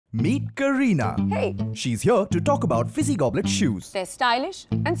Meet Kareena. Hey. She's here to talk about Fizzy Goblet shoes. They're stylish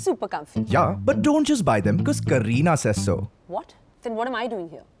and super comfy. Yeah, but don't just buy them because Kareena says so. What? Then what am I doing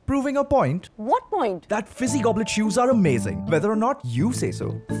here? Proving a point. What point? That Fizzy Goblet shoes are amazing, whether or not you say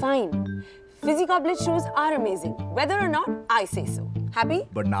so. Fine. Fizzy Goblet shoes are amazing, whether or not I say so. Happy?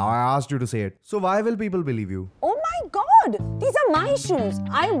 But now I asked you to say it, so why will people believe you? Oh my god! These are my shoes.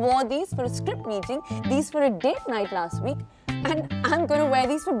 I wore these for a script meeting, these for a date night last week, and I'm going to wear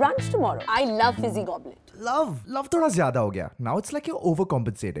these for brunch tomorrow. I love Fizzy Goblet. Love thoda zyada ho gaya. Now it's like you're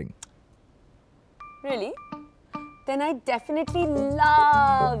overcompensating. Really? Then I definitely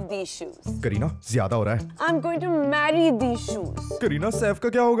love these shoes. Kareena, zyada ho raha hai. I'm going to marry these shoes. Kareena, Saif ka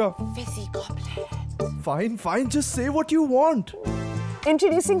kya hoga? Fizzy Goblet. Fine, just say what you want.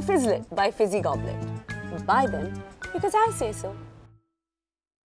 Introducing Fizzlet by Fizzy Goblet. Buy them because I say so.